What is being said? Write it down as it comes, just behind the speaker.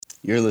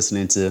You're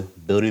listening to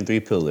Building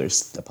Three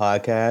Pillars, the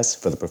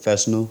podcast for the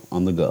professional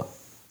on the go.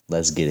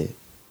 Let's get it.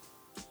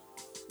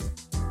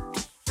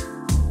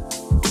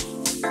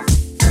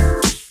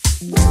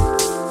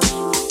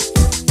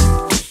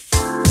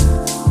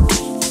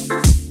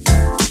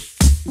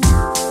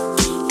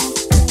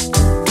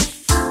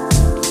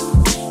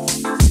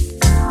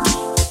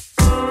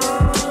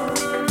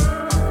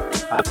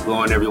 How's it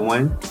going,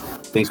 everyone?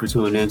 Thanks for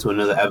tuning in to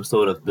another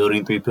episode of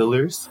Building Three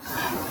Pillars.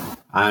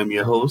 I'm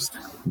your host,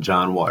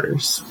 John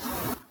Waters.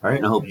 All right,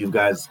 and I hope you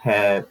guys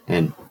had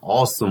an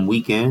awesome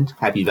weekend.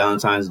 Happy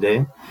Valentine's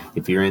Day,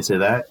 if you're into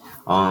that.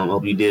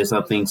 Hope you did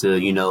something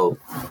to,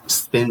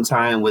 spend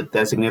time with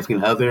that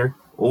significant other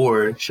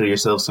or show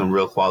yourself some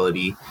real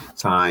quality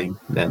time.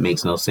 That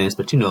makes no sense,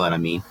 but you know what I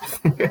mean.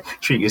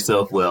 Treat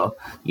yourself well.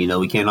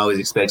 We can't always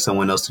expect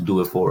someone else to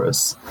do it for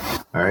us.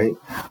 All right.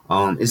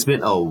 It's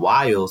been a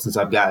while since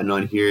I've gotten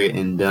on here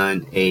and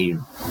done a,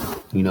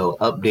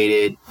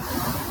 updated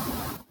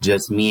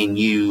just me and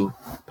you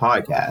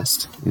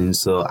podcast. And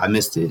so I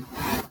missed it.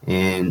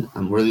 And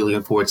I'm really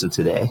looking forward to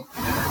today.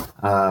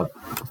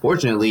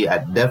 Fortunately, I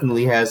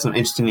definitely had some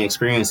interesting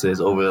experiences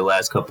over the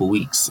last couple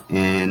weeks,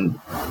 and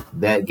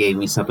that gave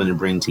me something to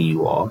bring to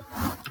you all.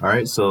 All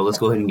right, so let's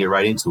go ahead and get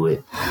right into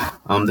it.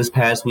 This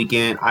past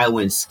weekend, I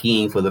went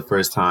skiing for the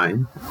first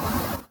time.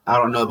 I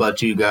don't know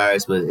about you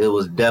guys, but it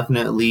was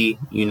definitely,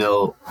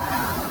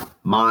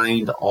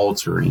 mind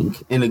altering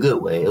in a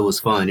good way. It was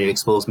fun. It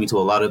exposed me to a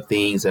lot of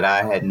things that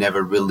I had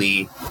never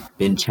really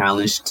been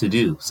challenged to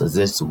do. So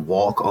just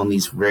walk on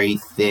these very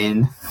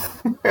thin,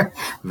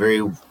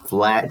 very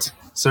flat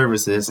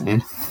surfaces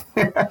and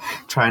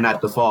try not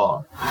to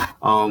fall.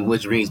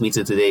 Which brings me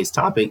to today's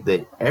topic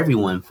that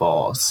everyone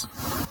falls.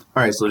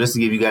 All right, so just to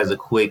give you guys a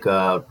quick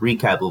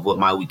recap of what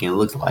my weekend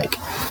looked like.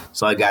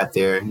 So I got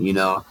there,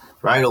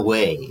 right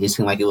away, it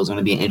seemed like it was going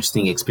to be an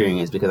interesting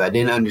experience because I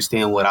didn't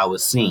understand what I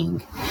was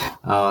seeing.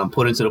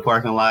 Put into the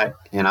parking lot,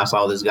 and I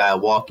saw this guy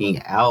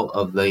walking out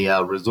of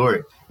the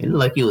resort. It looked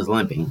like he was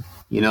limping,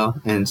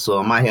 And so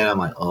in my head, I'm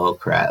like, oh,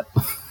 crap.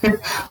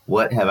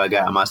 What have I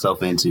gotten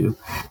myself into?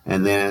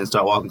 And then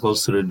start walking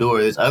close to the door.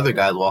 This other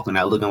guy's walking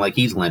out looking like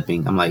he's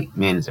limping. I'm like,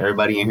 man, is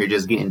everybody in here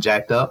just getting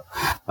jacked up?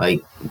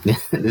 Like,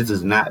 this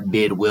does not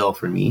bid well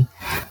for me.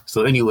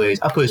 So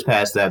anyways, I pushed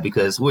past that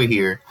because we're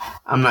here.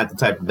 I'm not the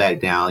type to back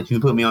down. If you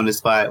put me on this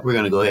spot, we're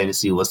going to go ahead and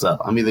see what's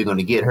up. I'm either going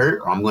to get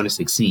hurt or I'm going to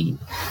succeed.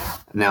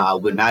 Now, I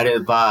would not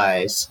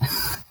advise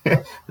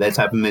that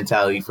type of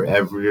mentality for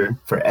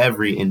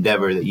every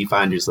endeavor that you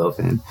find yourself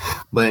in.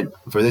 But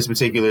for this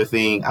particular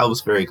thing, I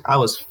was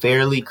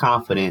fairly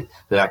confident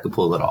that I could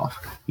pull it off.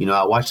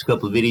 I watched a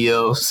couple of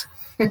videos.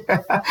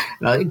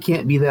 Now, it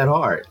can't be that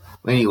hard.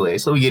 Anyway,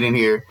 so we get in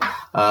here,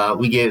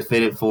 we get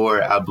fitted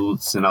for our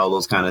boots and all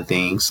those kind of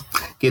things,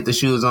 get the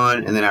shoes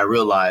on, and then I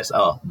realized,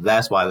 oh,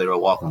 that's why they were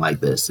walking like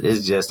this.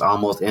 It's just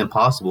almost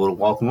impossible to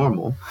walk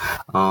normal.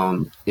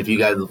 If you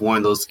guys have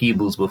worn those ski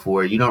boots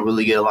before, you don't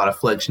really get a lot of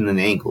flexion in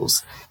the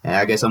ankles. And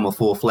I guess I'm a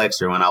full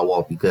flexor when I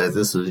walk because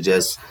this was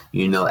just,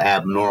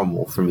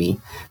 abnormal for me.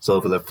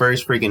 So for the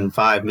first freaking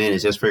 5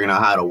 minutes, just figuring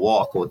out how to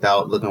walk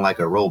without looking like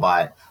a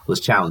robot was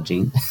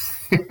challenging.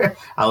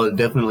 I was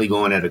definitely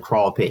going at a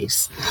crawl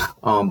pace.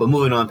 But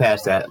moving on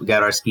past that, we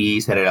got our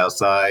skis, headed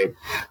outside.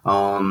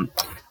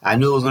 I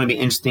knew it was going to be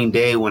an interesting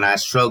day when I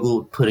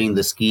struggled putting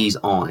the skis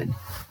on.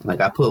 Like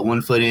I put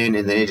one foot in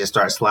and then it just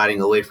started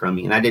sliding away from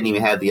me. And I didn't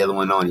even have the other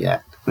one on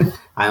yet.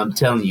 I am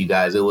telling you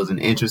guys, it was an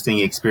interesting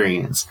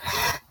experience.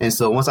 And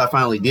so once I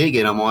finally did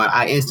get them on,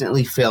 I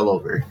instantly fell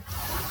over.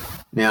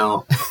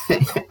 Now,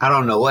 I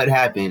don't know what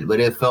happened, but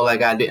it felt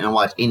like I didn't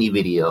watch any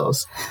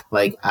videos.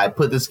 Like, I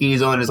put the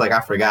skis on, it's like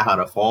I forgot how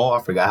to fall,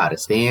 I forgot how to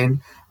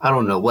stand. I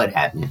don't know what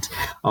happened.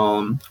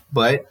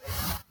 But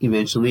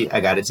eventually I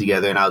got it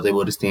together and I was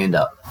able to stand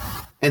up.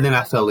 And then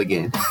I fell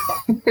again.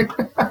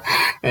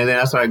 And then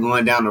I started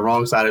going down the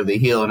wrong side of the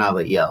hill, and I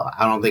was like, yo,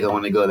 I don't think I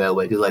want to go that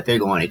way. Because, they're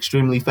going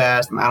extremely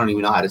fast, and I don't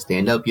even know how to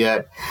stand up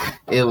yet.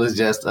 It was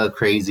just a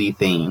crazy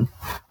thing.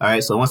 All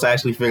right, so once I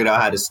actually figured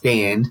out how to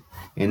stand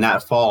and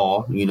not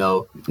fall,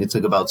 it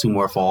took about 2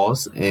 more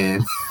falls.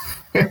 And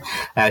I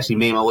actually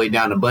made my way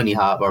down to Bunny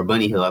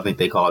Hill, I think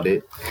they called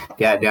it.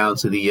 Got down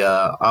to the,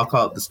 I'll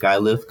call it the sky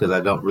lift because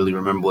I don't really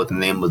remember what the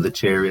name of the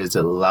chair is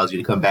that allows you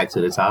to come back to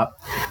the top.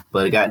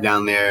 But I got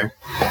down there.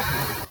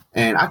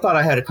 And I thought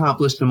I had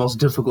accomplished the most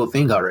difficult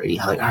thing already.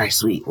 I was like, all right,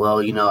 sweet. Well,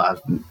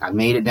 I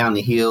made it down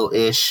the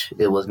hill-ish.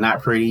 It was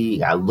not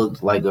pretty. I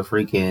looked like a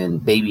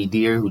freaking baby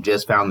deer who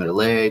just found their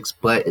legs,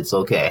 but it's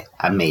okay.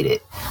 I made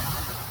it.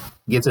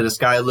 Get to the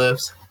sky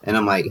lifts, and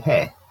I'm like,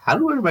 hey, how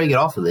do everybody get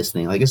off of this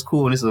thing? Like, it's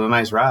cool and this is a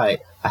nice ride.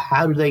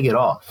 How do they get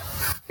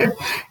off?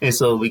 And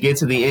so we get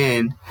to the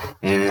end,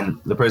 and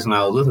the person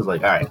I was with was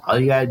like, all right, all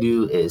you got to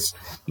do is,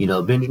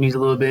 bend your knees a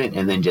little bit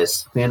and then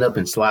just stand up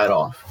and slide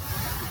off.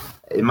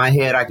 In my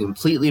head, I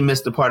completely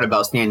missed the part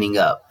about standing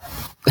up.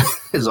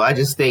 So I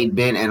just stayed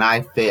bent and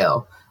I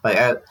fell. Like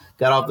I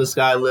got off the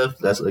sky lift.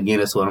 That's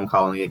what I'm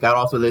calling it. Got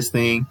off of this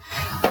thing,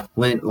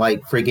 went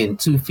like freaking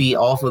 2 feet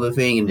off of the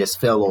thing and just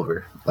fell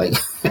over. Like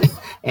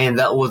And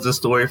that was the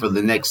story for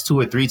the next 2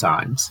 or 3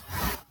 times.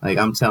 Like,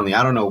 I'm telling you,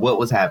 I don't know what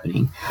was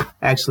happening.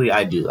 Actually,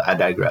 I do. I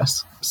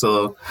digress.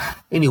 So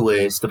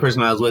anyways, the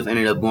person I was with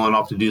ended up going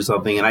off to do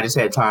something, and I just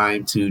had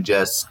time to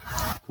just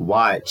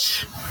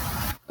watch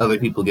other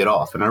people get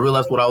off. And I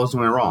realized what I was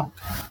doing wrong,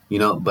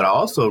 but I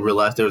also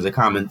realized there was a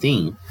common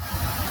theme.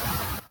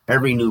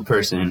 Every new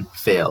person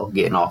failed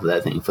getting off of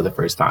that thing for the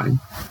first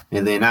time.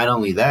 And then not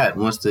only that,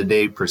 once the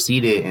day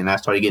proceeded and I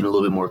started getting a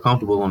little bit more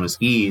comfortable on the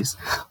skis,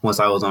 once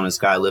I was on the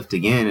sky lift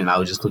again and I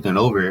was just looking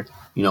over,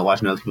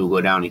 watching other people go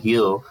down the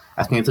hill,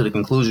 I came to the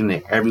conclusion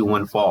that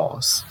everyone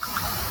falls.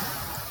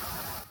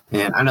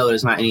 And I know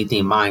it's not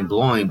anything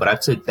mind-blowing, but I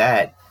took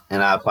that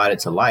and I applied it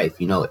to life.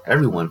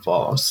 Everyone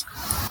falls.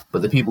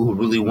 But the people who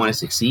really want to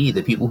succeed,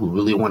 the people who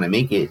really want to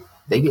make it,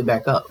 they get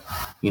back up.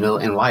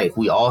 In life,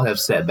 we all have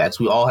setbacks.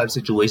 We all have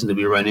situations that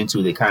we run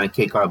into that kind of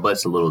kick our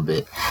butts a little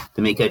bit,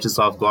 that may catch us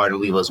off guard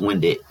and leave us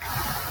winded.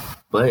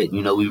 But,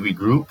 we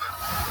regroup,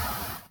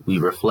 we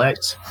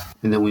reflect,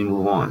 and then we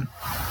move on.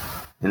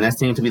 And that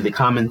seemed to be the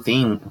common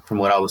theme from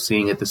what I was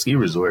seeing at the ski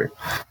resort,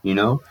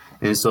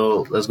 And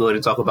so let's go ahead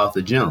and talk about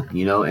the gym.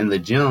 In the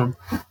gym,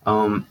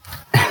 one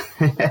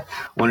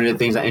of the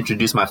things I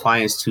introduce my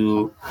clients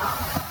to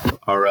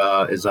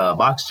is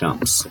box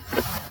jumps.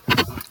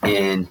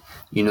 And,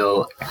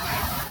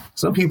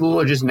 some people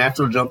are just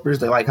natural jumpers.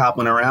 They like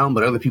hopping around,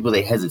 but other people,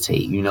 they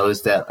hesitate.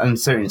 It's that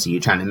uncertainty.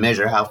 You're trying to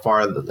measure how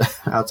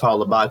tall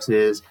the box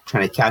is,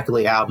 trying to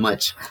calculate how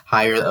much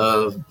higher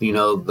of,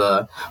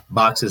 the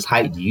box's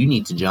height do you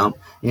need to jump.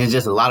 And it's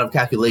just a lot of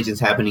calculations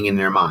happening in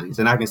their minds.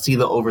 And I can see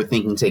the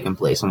overthinking taking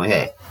place. I'm like,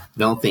 hey,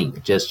 don't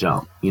think, just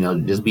jump,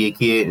 just be a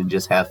kid and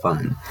just have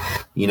fun,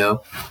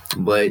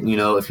 But,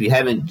 if you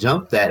haven't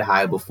jumped that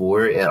high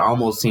before, it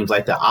almost seems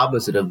like the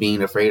opposite of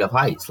being afraid of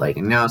heights. Like,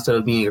 and now instead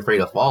of being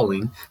afraid of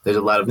falling, there's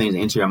a lot of things that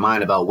enter your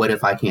mind about what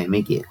if I can't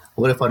make it?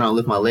 What if I don't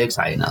lift my legs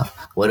high enough?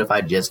 What if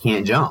I just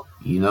can't jump,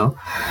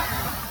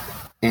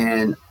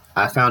 And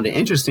I found it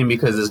interesting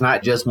because it's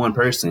not just one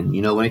person.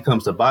 When it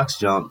comes to box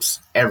jumps,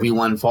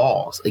 everyone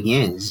falls.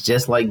 Again, it's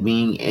just like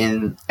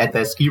being at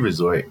that ski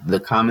resort. The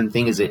common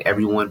thing is that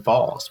everyone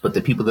falls. But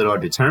the people that are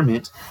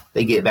determined,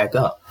 they get back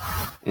up.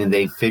 And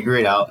they figure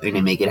it out and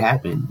they make it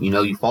happen.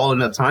 You fall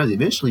enough times,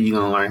 eventually you're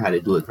going to learn how to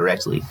do it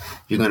correctly.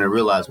 You're going to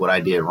realize what I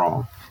did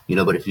wrong.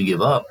 But if you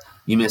give up,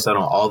 you miss out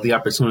on all the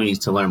opportunities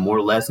to learn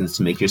more lessons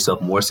to make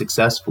yourself more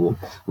successful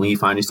when you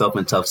find yourself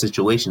in tough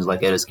situations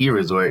like at a ski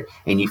resort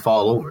and you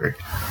fall over.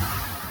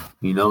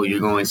 You're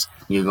going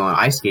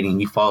ice skating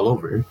and you fall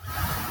over.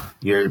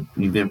 You've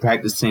been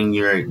practicing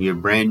your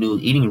brand new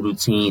eating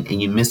routine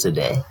and you miss a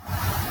day.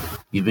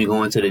 You've been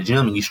going to the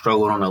gym and you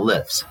struggled on the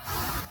lifts.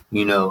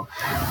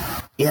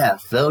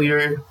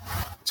 Failure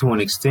to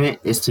an extent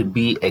is to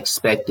be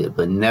expected,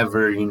 but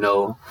never,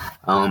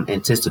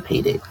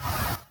 anticipated.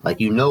 Like,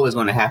 it's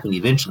going to happen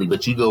eventually,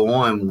 but you go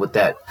on with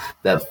that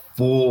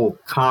full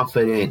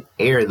confident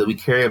air that we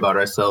carry about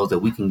ourselves that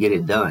we can get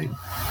it done.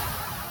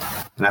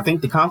 And I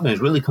think the confidence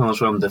really comes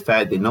from the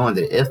fact that knowing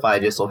that if I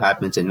just so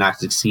happen to not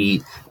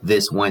succeed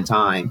this one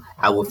time,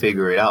 I will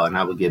figure it out and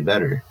I will get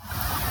better.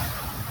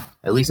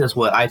 At least that's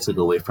what I took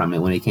away from it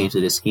when it came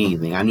to this skiing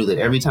thing. I knew that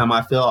every time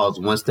I fell, I was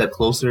one step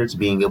closer to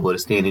being able to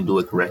stand and do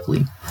it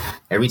correctly.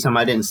 Every time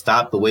I didn't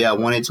stop the way I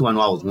wanted to, I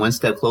know I was one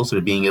step closer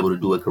to being able to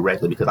do it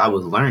correctly because I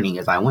was learning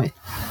as I went.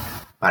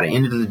 By the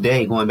end of the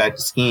day, going back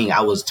to skiing,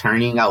 I was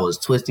turning, I was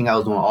twisting, I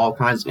was doing all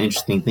kinds of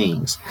interesting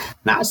things.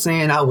 Not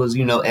saying I was,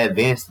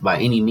 advanced by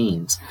any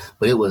means,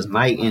 but it was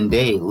night and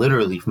day,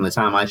 literally, from the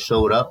time I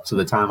showed up to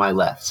the time I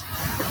left.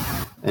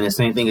 And the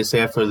same thing is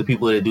said for the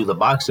people that do the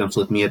box jumps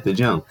with me at the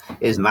gym.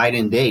 It's night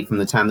and day from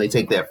the time they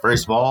take that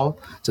first fall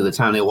to the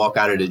time they walk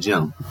out of the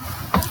gym.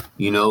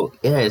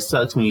 It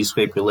sucks when you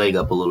scrape your leg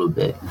up a little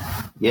bit.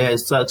 Yeah, it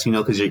sucks,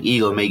 because your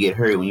ego may get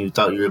hurt when you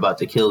thought you were about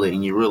to kill it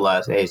and you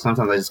realize, hey,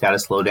 sometimes I just got to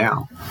slow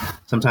down.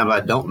 Sometimes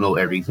I don't know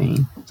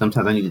everything.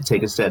 Sometimes I need to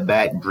take a step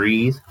back,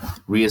 breathe,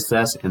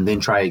 reassess, and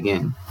then try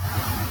again.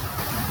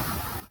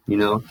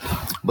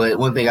 But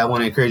one thing I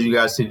want to encourage you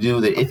guys to do,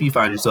 that if you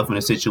find yourself in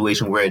a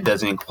situation where it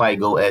doesn't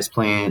quite go as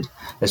planned,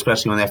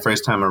 especially when that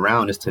first time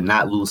around, is to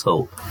not lose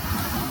hope.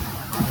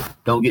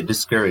 Don't get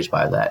discouraged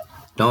by that.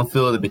 Don't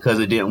feel that because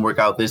it didn't work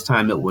out this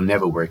time, it will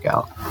never work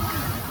out.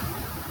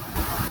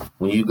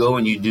 When you go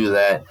and you do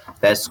that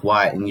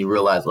squat and you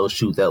realize, oh,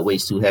 shoot, that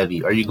weight's too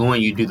heavy. Or you go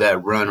and you do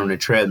that run on the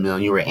treadmill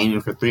and you were aiming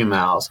for 3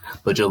 miles,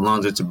 but your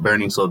lungs are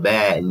burning so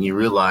bad and you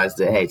realize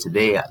that, hey,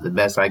 today the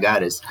best I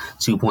got is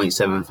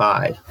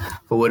 2.75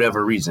 for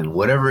whatever reason.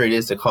 Whatever it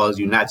is that caused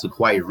you not to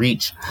quite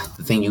reach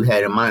the thing you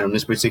had in mind on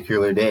this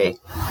particular day,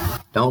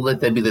 don't let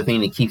that be the thing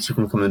that keeps you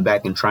from coming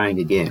back and trying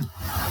again.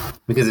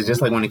 Because it's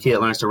just like when a kid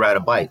learns to ride a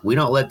bike. We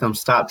don't let them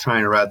stop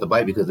trying to ride the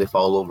bike because they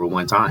fall over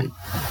one time.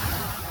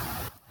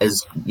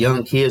 As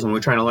young kids, when we're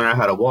trying to learn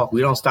how to walk,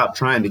 we don't stop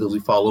trying because we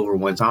fall over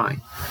one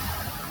time.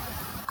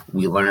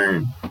 We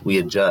learn, we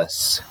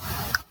adjust,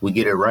 we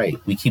get it right,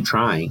 we keep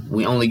trying.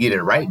 We only get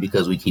it right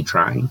because we keep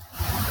trying.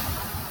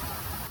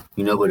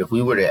 But if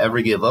we were to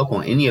ever give up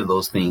on any of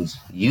those things,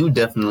 you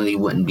definitely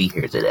wouldn't be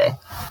here today.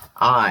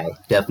 I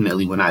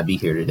definitely would not be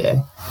here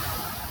today.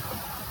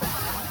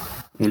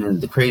 And then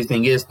the crazy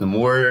thing is, the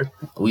more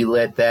we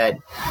let that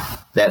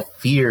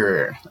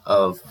fear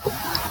of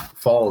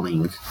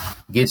falling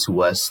get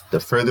to us, the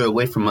further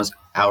away from us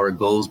our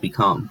goals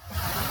become.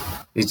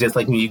 It's just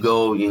like when you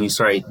go and you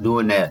start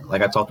doing that,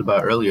 like I talked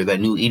about earlier, that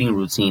new eating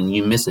routine,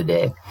 you miss a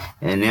day.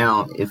 And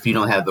now if you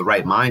don't have the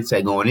right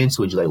mindset going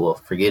into it, you're like, well,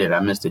 forget it. I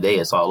missed a day.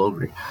 It's all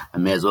over. I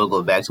may as well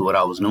go back to what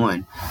I was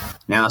doing.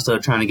 Now, instead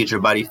of trying to get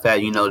your body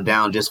fat,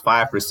 down just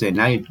 5%,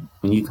 now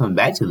when you come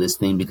back to this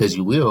thing, because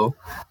you will,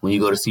 when you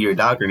go to see your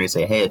doctor and they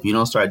say, hey, if you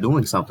don't start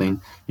doing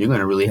something, you're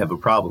going to really have a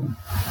problem.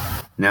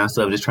 Now,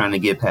 instead of just trying to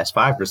get past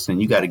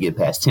 5%, you got to get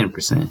past 10%,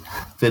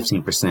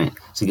 15%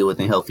 to get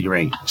within healthy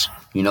range.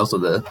 So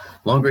the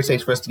longer it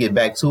takes for us to get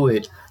back to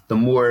it, the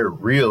more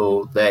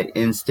real that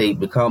end state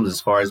becomes as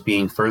far as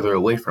being further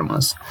away from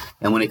us.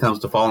 And when it comes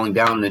to falling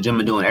down in the gym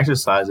and doing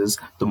exercises,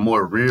 the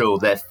more real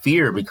that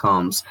fear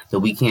becomes that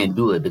we can't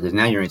do it because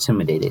now you're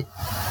intimidated.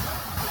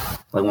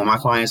 Like when my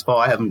clients fall,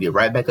 I have them get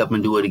right back up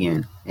and do it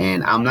again.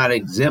 And I'm not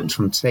exempt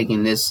from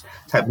taking this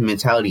type of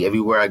mentality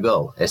everywhere I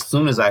go. As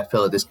soon as I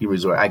fell at the ski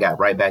resort, I got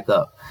right back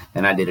up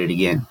and I did it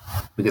again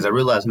because I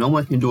realized no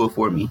one can do it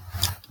for me.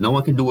 No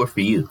one can do it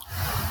for you.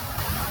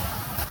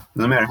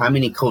 No matter how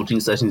many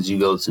coaching sessions you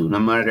go to, no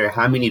matter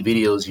how many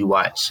videos you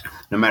watch,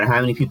 no matter how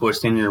many people are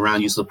standing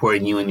around you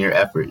supporting you in your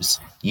efforts,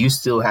 you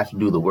still have to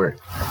do the work.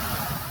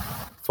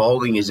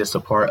 Falling is just a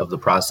part of the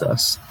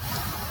process.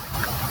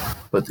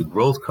 But the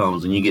growth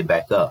comes when you get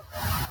back up.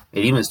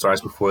 It even starts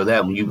before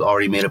that, when you've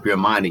already made up your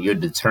mind that you're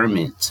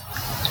determined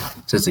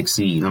to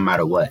succeed no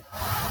matter what.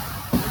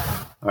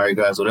 All right,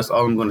 guys, so that's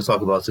all I'm going to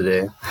talk about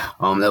today.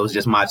 That was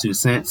just my 2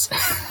 cents.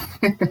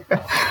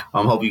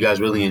 I hope you guys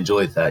really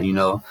enjoyed that,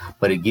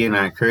 But again,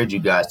 I encourage you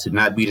guys to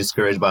not be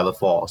discouraged by the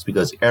falls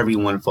because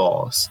everyone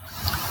falls.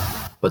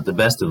 But the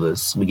best of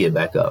us, we get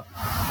back up.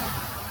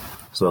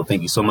 So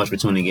thank you so much for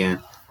tuning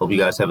in. Hope you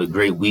guys have a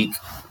great week.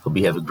 Hope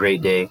you have a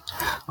great day.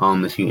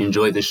 If you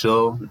enjoyed the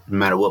show, no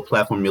matter what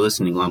platform you're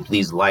listening on,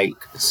 please like,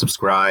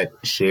 subscribe,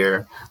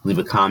 share, leave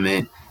a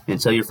comment,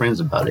 and tell your friends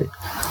about it.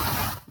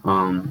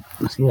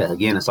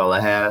 Again, that's all I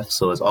have.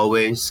 So as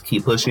always,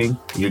 keep pushing.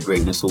 Your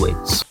greatness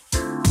awaits.